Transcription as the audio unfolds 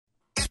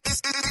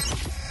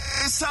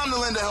time to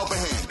lend a helping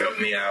hand. Help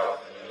me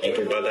out. Help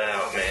a brother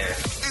out, man.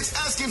 It's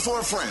Asking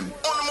for a Friend on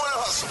the Morning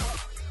Hustle.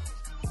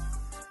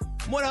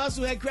 Morning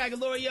Hustle, Head Cracker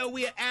L'Oreal.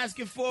 We are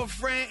asking for a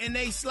friend, and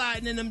they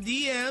sliding in them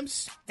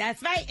DMs.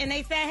 That's right. And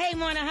they said, hey,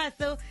 Morning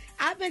Hustle,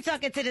 I've been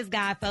talking to this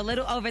guy for a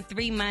little over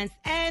 3 months,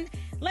 and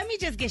let me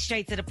just get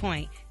straight to the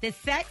point. The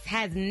sex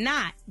has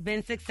not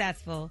been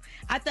successful.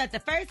 I thought the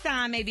first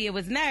time maybe it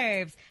was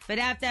nerves, but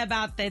after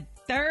about the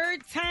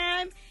third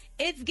time,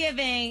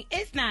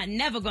 it's not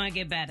never going to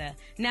get better.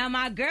 Now,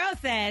 my girl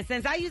says,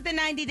 since I used the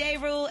 90-day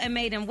rule and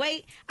made him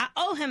wait, I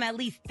owe him at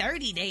least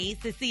 30 days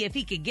to see if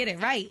he could get it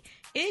right.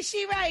 Is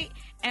she right?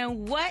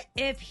 And what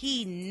if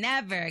he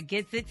never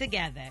gets it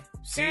together?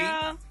 See,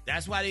 Girl.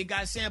 That's why they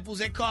got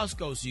samples at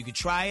Costco, so you can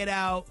try it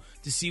out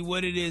to see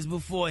what it is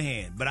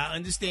beforehand. But I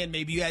understand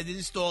maybe you had to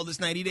install this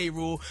 90-day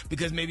rule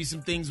because maybe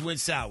some things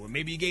went sour.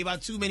 Maybe you gave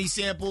out too many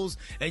samples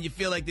and you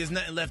feel like there's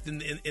nothing left in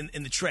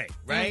the tray,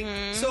 right?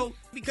 Mm-hmm. So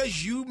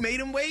because you made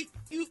him wait,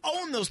 you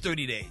owe him those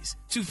 30 days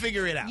to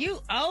figure it out.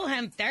 You owe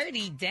him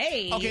 30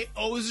 days? Okay,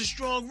 owe is a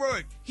strong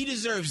word. He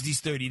deserves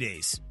these 30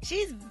 days.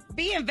 She's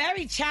being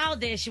very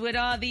childish with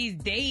all these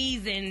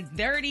days and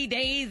 30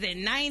 days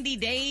and 90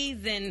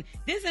 days, and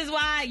this is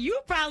why you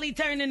probably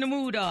turning the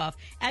mood off.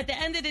 At the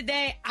end of the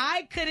day,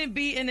 I couldn't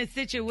be in a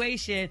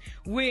situation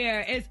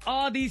where it's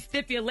all these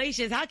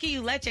stipulations. How can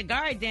you let your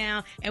guard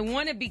down and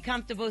want to be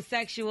comfortable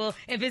sexual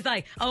if it's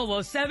like, oh,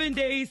 well, 7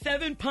 days,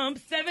 7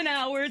 pumps, 7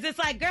 hours. It's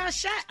like, girl,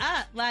 shut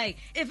up. Like,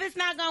 if it's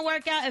not going to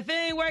work out, if it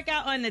ain't work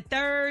out on the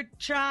third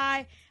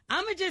try,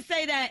 I'm going to just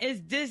say that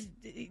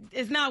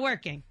it's not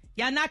working.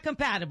 Y'all not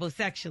compatible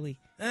sexually.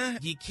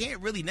 You can't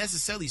really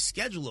necessarily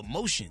schedule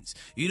emotions.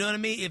 You know what I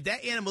mean? If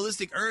that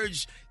animalistic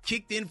urge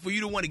kicked in for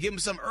you to want to give him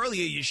something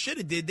earlier, you should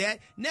have did that.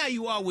 Now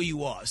you are where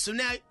you are. So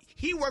now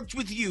he worked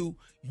with you.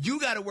 You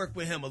got to work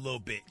with him a little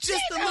bit.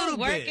 Just a little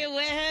bit. Working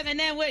with him, and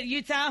then what?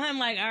 You tell him,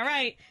 like, all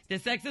right, the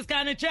sex is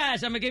kind of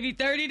trash. I'm going to give you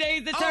 30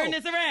 days to turn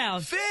this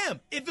around. Fam,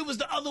 if it was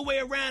the other way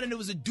around and it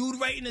was a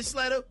dude writing this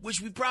letter,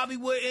 which we probably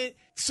wouldn't,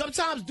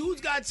 sometimes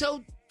dudes got to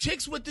tell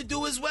chicks what to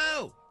do as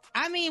well.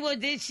 I mean, well,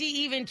 did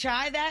she even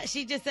try that?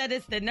 She just said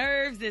it's the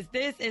nerves, it's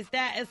this, it's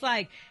that. It's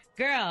like,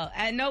 girl,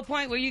 at no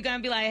point were you going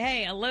to be like,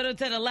 hey, a little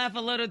to the left,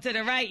 a little to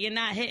the right, you're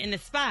not hitting the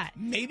spot.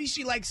 Maybe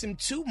she likes him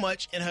too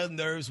much and her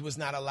nerves was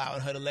not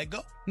allowing her to let go.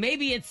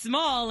 Maybe it's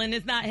small and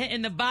it's not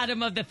hitting the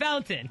bottom of the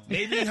fountain.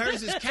 Maybe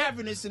hers is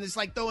cavernous and it's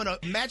like throwing a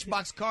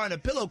Matchbox car in a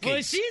pillowcase.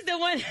 Well, she's the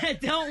one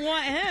that don't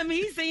want him.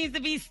 He seems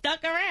to be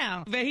stuck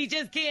around, but he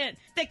just can't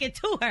stick it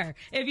to her,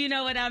 if you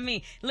know what I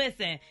mean.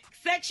 Listen,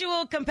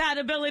 sexual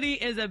compatibility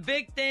is a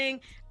big thing.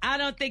 I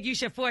don't think you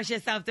should force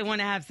yourself to want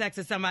to have sex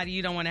with somebody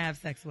you don't want to have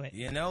sex with.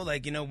 You know,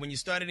 like, when you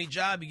start any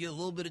job, you get a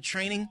little bit of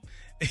training.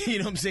 You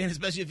know what I'm saying?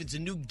 Especially if it's a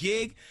new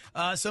gig.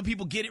 Some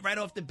people get it right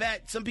off the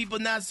bat. Some people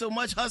not so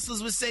much.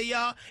 Hustlers would say,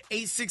 y'all,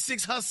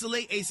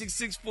 866-HUSTLE-8,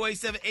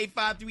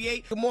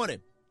 866-487-8538. Good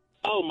morning.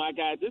 Oh, my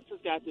God, this has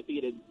got to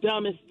be the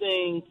dumbest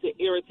thing to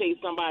irritate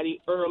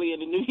somebody early in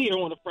the new year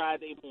on a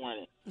Friday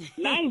morning.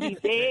 90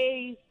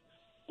 days?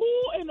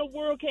 Who in the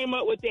world came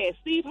up with that?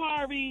 Steve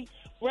Harvey,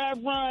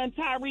 Rev Run,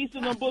 Tyrese,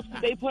 and the books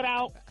that they put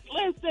out?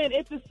 Listen,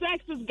 if the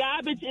sex is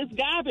garbage, it's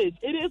garbage.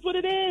 It is what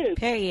it is.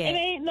 Period. It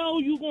ain't no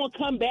you going to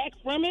come back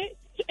from it.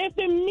 If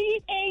the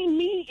meat ain't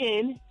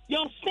meeting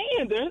your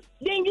standards,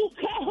 then you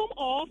cut him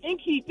off and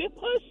keep it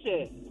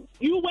pushing.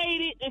 You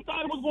waited and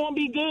thought it was going to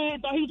be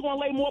good, thought he was going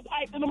to lay more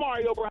pipe than the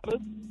Mario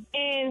Brothers,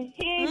 and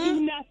he ain't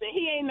do nothing.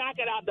 He ain't knock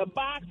it out the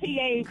box. He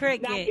ain't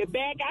knock it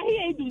back out. He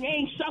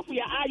ain't shuffle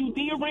your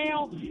IUD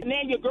around, and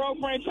then your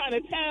girlfriend trying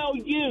to tell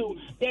you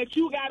that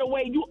you got to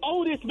wait. You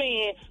owe this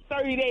man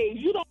 30 days.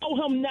 You don't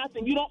owe him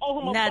nothing. You don't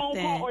owe him a phone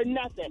call or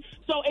nothing.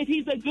 So if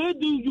he's a good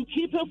dude, you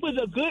keep him for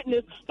the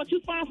goodness, but you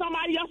find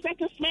somebody else that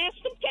can smash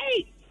some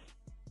cake.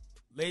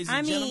 Ladies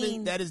and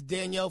gentlemen, that is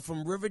Danielle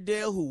from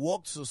Riverdale who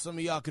walked so some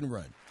of y'all can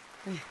run.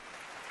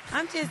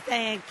 I'm just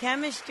saying,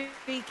 chemistry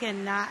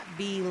cannot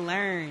be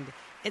learned.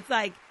 It's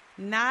like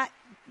not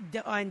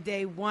on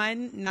day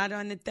one, not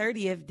on the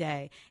 30th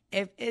day.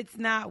 If it's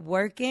not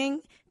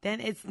working,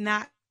 then it's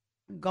not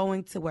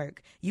going to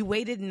work. You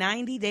waited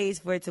 90 days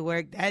for it to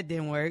work. That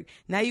didn't work.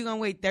 Now you're going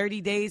to wait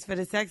 30 days for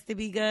the sex to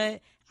be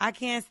good. I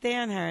can't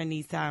stand her in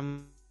these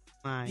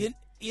timelines.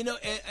 You know,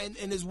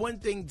 and there's one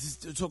thing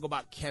to talk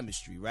about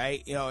chemistry,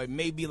 right? You know, it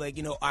may be like,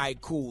 all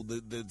right, cool,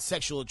 the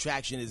sexual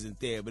attraction isn't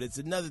there, but it's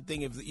another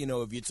thing if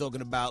you're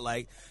talking about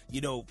like,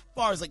 as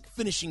far as like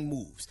finishing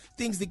moves,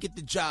 things that get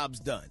the jobs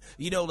done,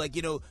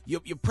 your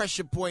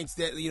pressure points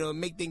that,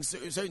 make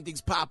certain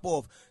things pop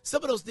off.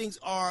 Some of those things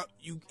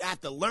you have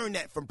to learn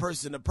that from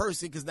person to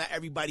person because not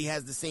everybody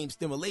has the same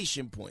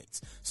stimulation points.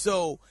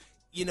 So,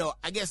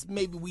 I guess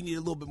maybe we need a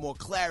little bit more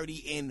clarity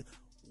in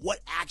what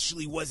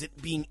actually was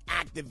it being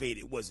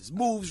activated? Was his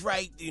moves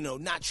right?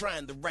 Not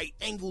trying the right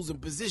angles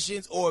and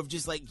positions, or if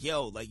just like,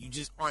 you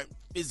just aren't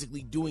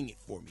physically doing it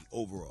for me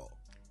overall.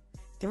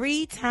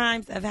 3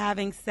 times of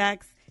having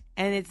sex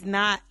and it's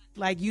not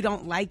like you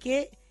don't like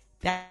it,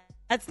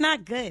 that's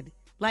not good.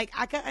 Like,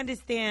 I can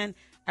understand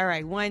all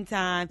right, one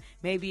time,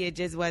 maybe it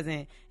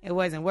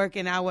wasn't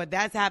working out.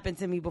 That's happened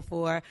to me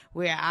before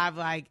where I've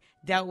like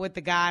dealt with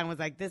the guy and was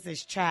like, this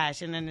is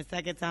trash. And then the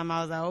second time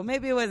I was like, oh,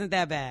 maybe it wasn't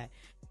that bad.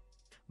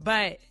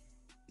 But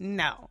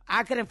no,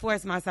 I couldn't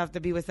force myself to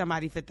be with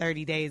somebody for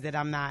 30 days that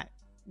I'm not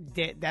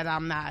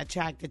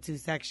attracted to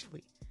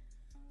sexually.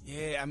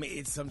 Yeah, I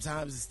mean,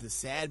 sometimes it's the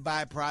sad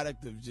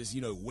byproduct of just,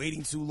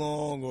 waiting too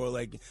long, or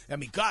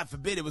God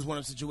forbid it was one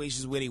of those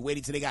situations where they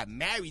waited till they got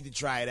married to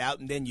try it out,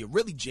 and then you're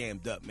really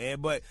jammed up, man.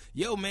 But,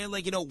 man,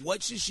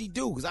 what should she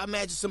do? Because I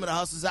imagine some of the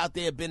hustlers out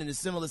there have been in a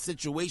similar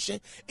situation.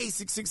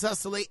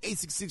 866-HUSTLE-8,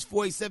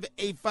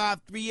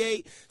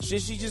 866-487-8538.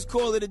 Should she just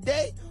call it a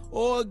day?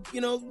 Or, be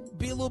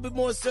a little bit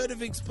more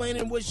assertive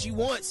explaining what she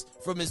wants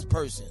from this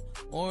person?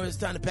 Or it's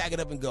time to pack it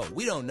up and go?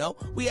 We don't know.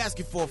 We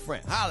asking for a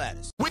friend. Holla at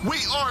us. We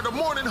are the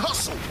Morning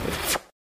Hustle.